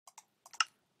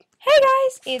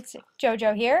guys, it's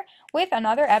Jojo here with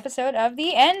another episode of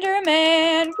the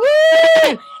Enderman.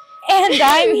 Woo! And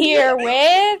I'm here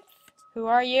with... Who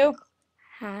are you?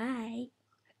 Hi,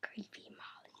 creepy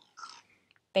Molly.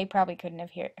 They probably couldn't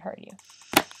have heard you.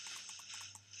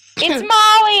 It's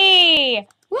Molly!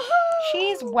 Woohoo!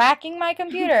 She's whacking my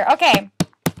computer. Okay,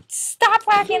 stop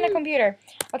whacking the computer.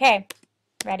 Okay,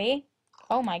 ready?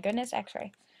 Oh my goodness,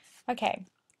 X-ray. Okay,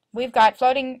 we've got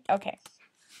floating... Okay.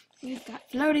 We've got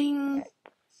floating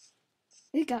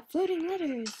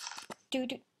letters.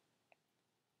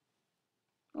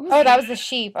 Oh, that was the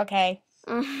sheep. Okay.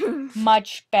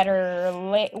 Much better.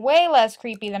 Way less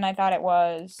creepy than I thought it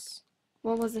was.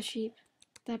 What was the sheep?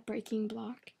 That breaking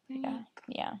block thing?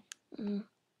 Yeah.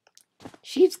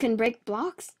 Sheeps can break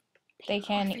blocks? They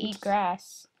can eat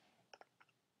grass.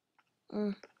 They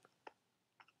can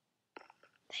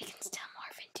still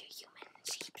morph into human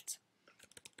sheeps.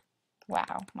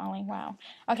 Wow, Molly, wow.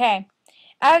 Okay.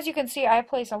 As you can see, I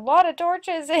place a lot of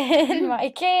torches in my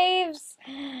caves.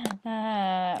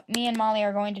 Me and Molly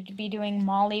are going to be doing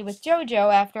Molly with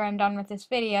Jojo after I'm done with this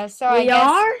video. So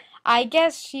I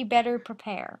guess she better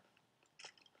prepare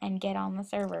and get on the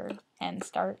server and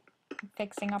start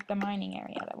fixing up the mining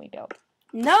area that we built.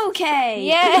 No, Kay!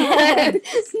 Yeah!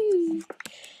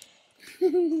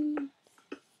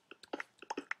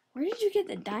 Where did you get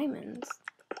the diamonds?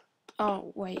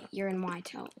 Oh, wait, you're in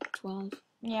Y12.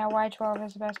 Yeah, Y12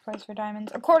 is the best place for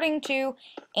diamonds, according to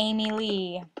Amy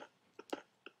Lee.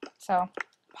 So.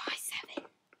 Y7.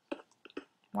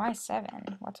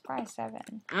 Y7? What's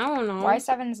Y7? I don't know.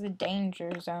 Y7's the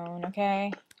danger zone,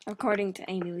 okay? According to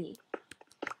Amy Lee.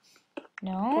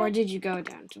 No? Or did you go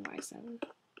down to Y7?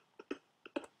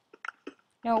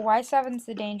 No, Y7's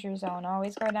the danger zone.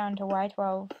 Always go down to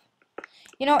Y12.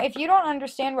 You know, if you don't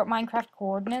understand what Minecraft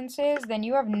coordinates is, then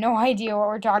you have no idea what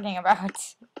we're talking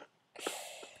about.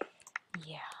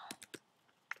 Yeah.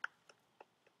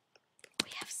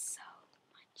 We have so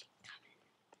much in common.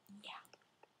 Yeah.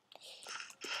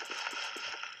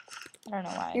 I don't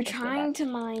know why. You're trying to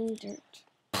mine dirt.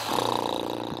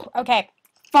 Okay.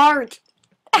 Fart!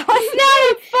 That was not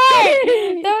a fart!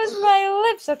 That was my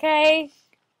lips, okay?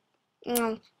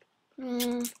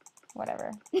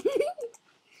 Whatever.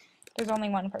 There's only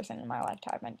one person in my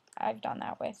lifetime I've done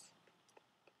that with.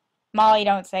 Molly,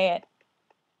 don't say it.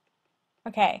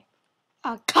 Okay.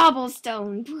 A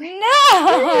cobblestone brick. No!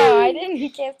 I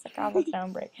didn't guess a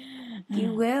cobblestone brick.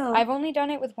 You will. I've only done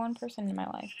it with one person in my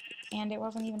life. And it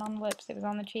wasn't even on the lips. It was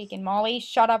on the cheek. And Molly,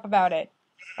 shut up about it.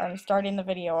 Or I'm starting the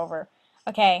video over.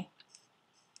 Okay.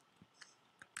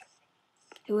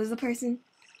 Who was the person?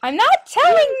 I'm not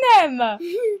telling them!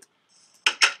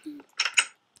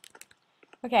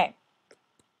 Okay.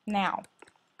 Now.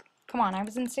 Come on, I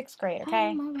was in 6th grade,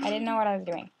 okay? I didn't know what I was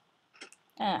doing.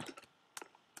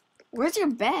 Where's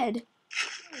your bed?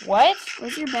 What?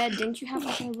 Where's your bed? Didn't you have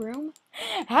a whole room?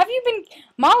 Have you been...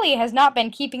 Molly has not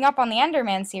been keeping up on the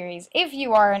Enderman series. If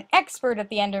you are an expert at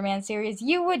the Enderman series,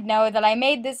 you would know that I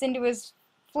made this into a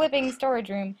flipping storage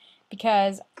room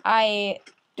because I...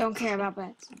 Don't care about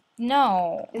beds.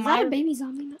 No. Is that a baby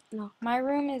zombie? No. My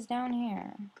room is down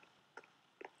here.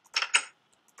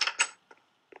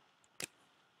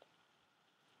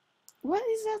 What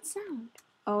is that sound?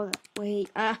 Oh,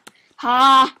 wait.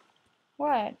 Ha!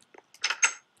 What?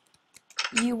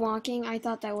 You walking? I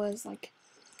thought that was like...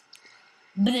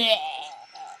 Bleh.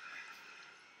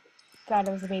 Thought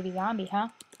it was a baby zombie, huh?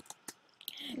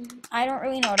 I don't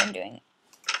really know what I'm doing.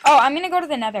 Oh, I'm gonna go to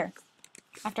the nether.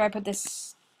 After I put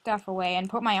this stuff away and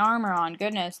put my armor on.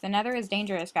 Goodness, the nether is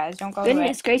dangerous, guys. Don't go to it.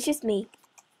 Goodness gracious me.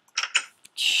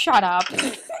 Shut up.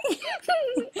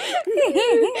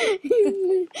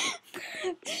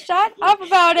 Shut up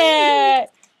about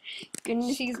it.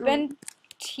 She's been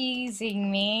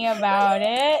teasing me about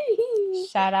it.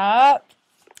 Shut up.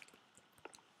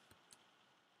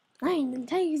 Lions and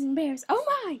tigers and bears. Oh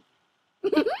my.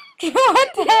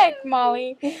 What the heck,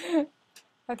 Molly?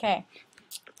 Okay.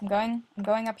 I'm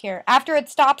going up here. After it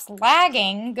stops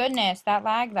lagging. Goodness, that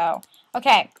lag though.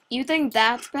 Okay. You think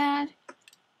that's bad?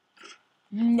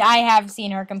 I have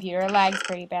seen her computer. It lags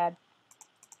pretty bad.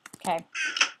 Okay.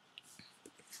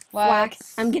 Whack.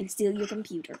 I'm gonna steal your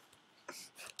computer.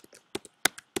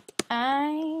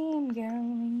 I'm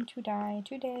going to die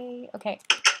today. Okay.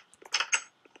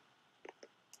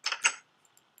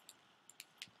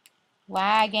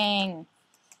 Lagging.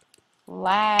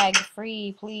 Lag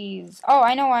free, please. Oh,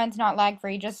 I know why it's not lag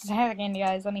free. Just a second,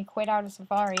 guys. Let me quit out of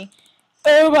Safari.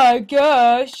 Oh my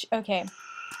gosh. Okay.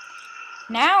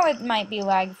 Now it might be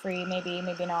lag free. Maybe,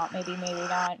 maybe not. Maybe, maybe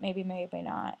not. Maybe, maybe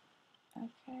not.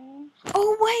 Okay.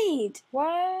 Oh, wait.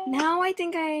 What? Now I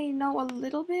think I know a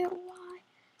little bit why.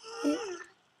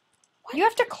 You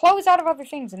have to close out of other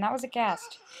things, and that was a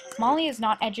guest. Molly is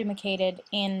not educated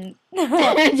in...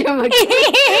 Yes,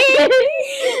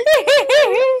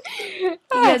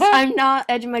 I'm not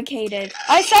educated.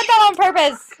 I said that on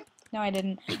purpose! No, I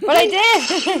didn't. But I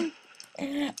did!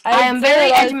 I am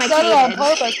very I said it on educated.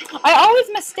 purpose. I always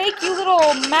mistake you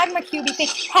little magma cubey thing.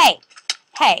 Hey!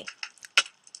 Hey!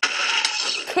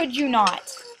 Could you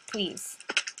not? Please.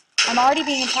 I'm already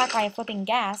being attacked by a flipping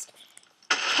ghast.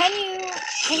 Can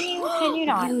you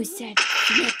not? You said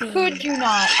flipping. Could you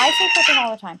not? I say flipping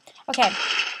all the time. Okay.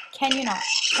 Can you not?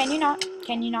 Can you not?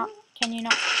 Can you not? Can you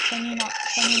not? Can you not?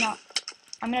 Can you not?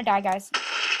 I'm gonna die, guys.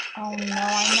 Oh no,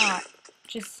 I'm not.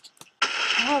 Just,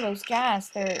 oh, those gas.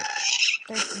 They're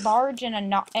large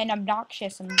and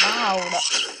obnoxious and loud.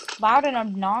 Loud and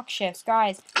obnoxious,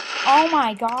 guys. Oh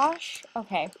my gosh.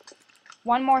 Okay.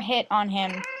 One more hit on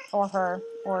him or her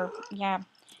or yeah.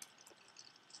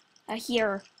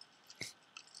 Here.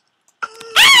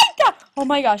 Oh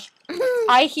my gosh.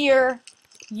 I hear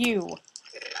you.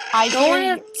 I Go hear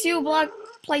in a 2-block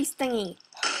place thingy.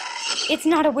 It's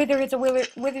not a wither, it's a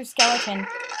wither skeleton.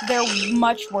 They're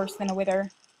much worse than a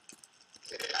wither.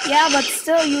 Yeah, but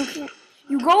still, you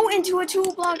go into a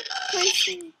 2-block place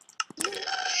thingy.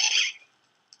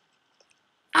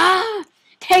 Ah!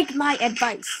 Take my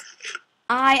advice.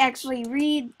 I actually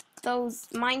read those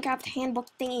Minecraft handbook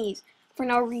thingies for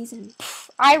no reason.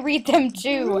 I read them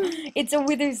too. It's a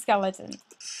wither skeleton.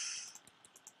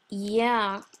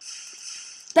 Yeah.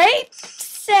 They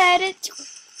said it.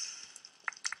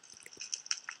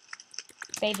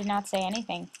 They did not say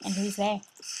anything. And who's they?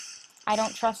 I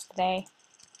don't trust they.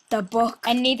 The book.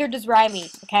 And neither does Riley,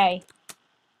 okay?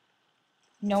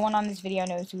 No one on this video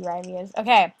knows who Riley is.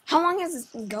 Okay. How long has this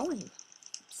been going?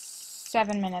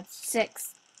 7 minutes.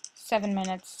 6. 7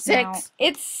 minutes. 6. Now.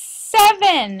 It's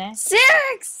 7! 6!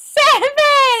 7!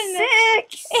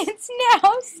 6! It's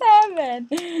now 7!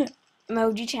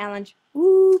 Emoji challenge.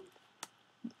 Woo!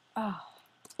 Oh.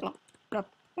 Blop, blop.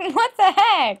 What the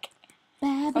heck?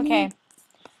 Babbly. Okay.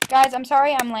 Guys, I'm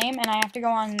sorry I'm lame and I have to go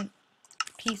on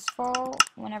peaceful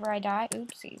whenever I die.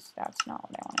 Oopsies. That's not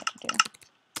what I wanted to do.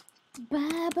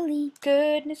 Babbly.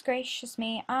 Goodness gracious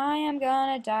me. I am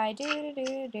gonna die.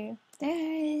 Do.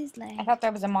 There is light. I thought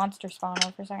that was a monster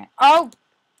spawner for a second. Oh!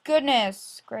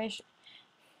 Goodness gracious.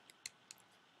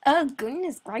 Oh,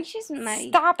 goodness gracious, mate.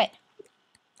 Stop it!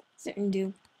 Certain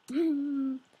doom.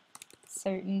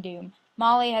 Certain doom.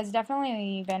 Molly has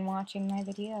definitely been watching my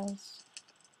videos.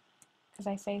 Because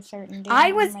I say certain doom.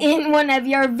 I was in one of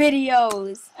your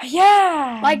videos.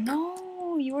 Yeah! Like,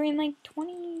 no, you were in like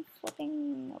 20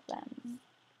 flipping of them.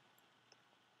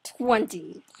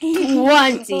 20.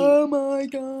 20. Oh my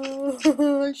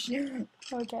gosh.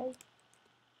 Okay.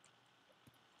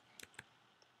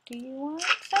 Do you want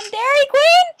some Dairy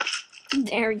Queen?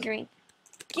 Dairy Queen.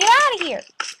 Get out of here.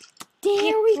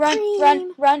 Dairy Run,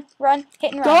 Queen. run.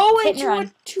 Hit and run. Go Hit and into run.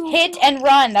 a 2. Hit and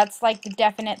run. That's like the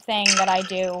definite thing that I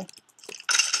do.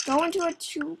 Go into a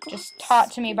 2. Just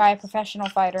taught to me by a professional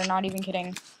fighter, not even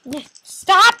kidding.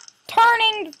 Stop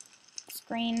turning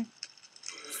screen.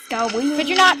 Could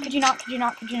you not?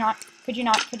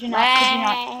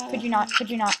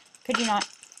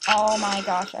 Oh my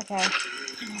gosh, okay.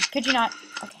 Could you not?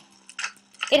 Okay.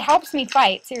 It helps me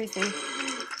fight, seriously.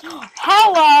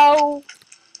 Hello!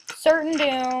 Certain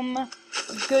doom.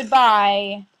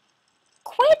 Goodbye.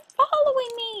 Quit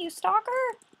following me, you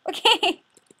stalker! Okay.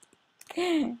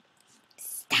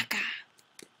 Stalker.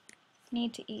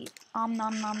 Need to eat. Nom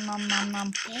nom nom nom nom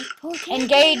nom.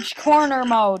 Engage corner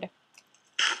mode.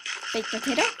 Baked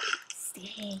potato.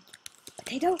 Steak.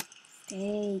 Potato.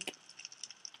 Steak.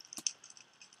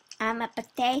 I'm a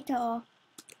potato.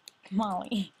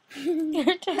 Molly.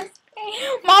 You're just...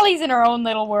 Molly's in her own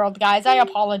little world, guys. I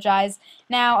apologize.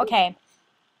 Now, okay.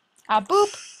 A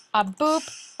boop, a boop,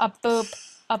 a boop,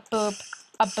 a boop,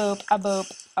 a boop, a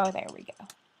boop. Oh, there we go.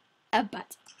 A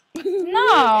butt.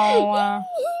 No.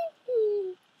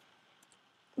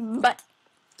 Butt.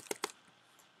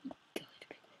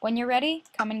 When you're ready,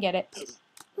 come and get it.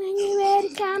 When you're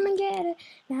ready, come and get it.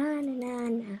 Na na na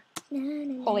na. Na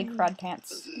na. Holy crud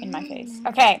pants in my face.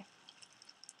 Okay.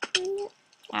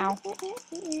 Ow.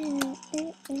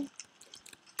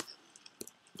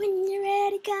 When you're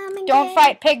ready, come and Don't get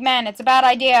fight pigmen. It's a bad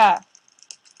idea.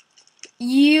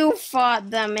 You fought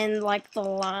them in like the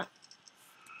lot.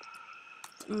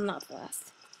 Not the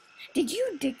last. Did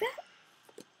you dig that?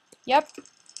 Yep.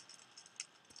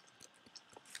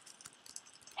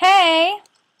 Hey.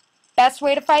 Best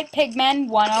way to fight pigmen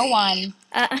 101.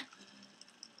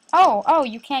 Oh,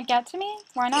 you can't get to me?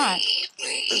 Why not?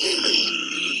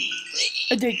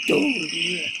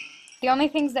 The only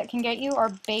things that can get you are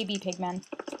baby pigmen.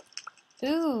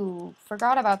 Ooh,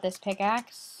 forgot about this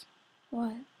pickaxe.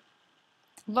 What?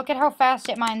 Look at how fast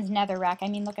it mines netherrack. I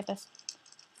mean, look at this.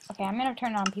 Okay, I'm gonna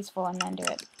turn it on peaceful and then do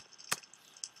it.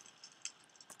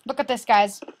 Look at this,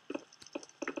 guys.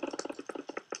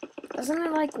 Doesn't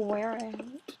it like wear out?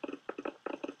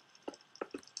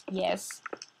 Yes.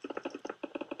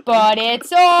 But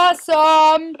it's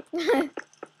awesome!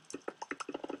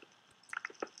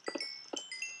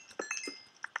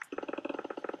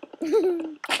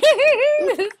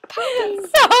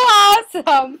 So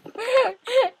awesome!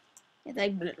 It's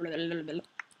like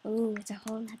ooh, it's a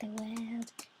whole nother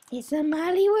world. It's a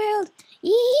Molly world.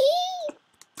 Yee!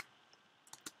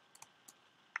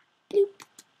 Bloop.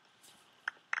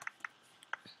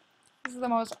 This is the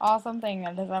most awesome thing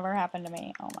that has ever happened to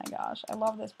me. Oh my gosh, I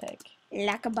love this pick.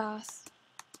 Like a boss.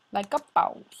 Like a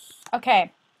boss.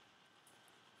 Okay.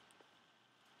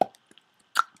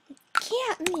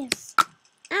 Katniss.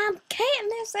 I'm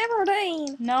Katniss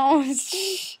Everdeen. No. Why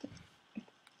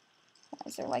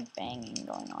is there like banging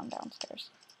going on downstairs?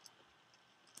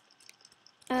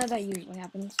 That usually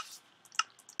happens.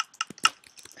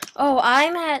 Oh,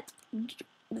 I'm at.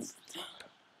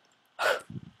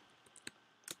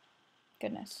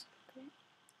 Goodness.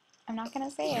 I'm not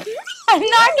gonna say it. I'm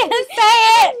not gonna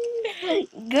say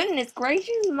it! Goodness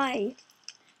gracious me.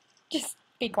 Just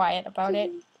be quiet about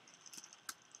it.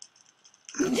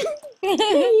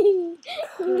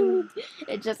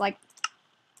 It's just like.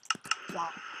 Wow.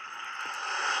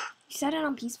 You set it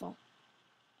on peaceful.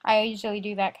 I usually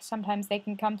do that because sometimes they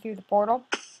can come through the portal.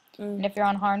 And if you're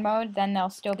on hard mode, then they'll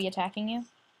still be attacking you.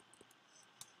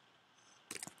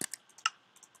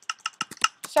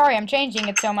 Sorry, I'm changing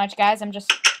it so much, guys. I'm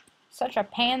just such a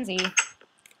pansy.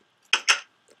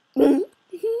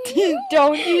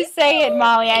 Don't you say it,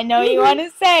 Molly. I know you want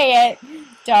to say it.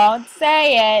 Don't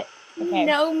say it. Okay. You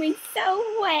know me so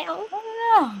well.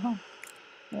 I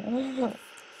don't know.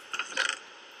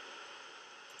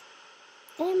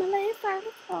 Emily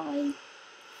 33.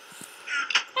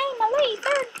 Emily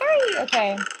 33.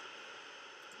 Okay.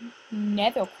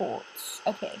 Nether quartz.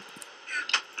 Okay.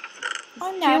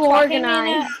 I'm now Too talking in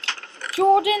organized.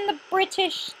 Jordan, the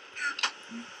British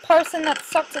person that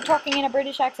sucks at talking in a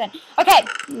British accent. Okay.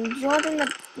 Jordan, the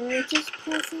British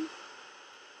person.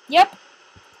 Yep.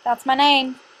 That's my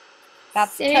name.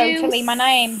 That's So totally my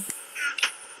name.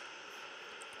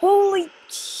 Holy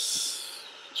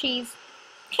Cheese.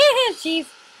 Cheese.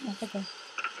 That's okay.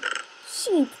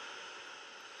 sheep.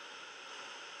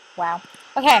 Wow.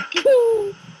 Okay.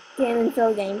 Dan and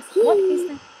Phil games. What is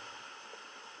that?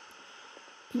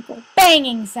 People.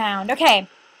 Banging sound. Okay.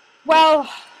 Well,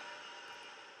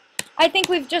 I think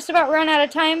we've just about run out of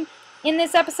time in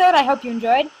this episode. I hope you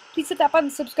enjoyed. Please hit that button,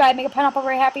 subscribe, make a pineapple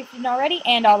very happy if you didn't already,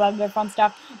 and all that good fun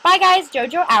stuff. Bye, guys.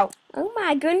 Jojo out. Oh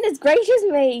my goodness gracious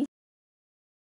me.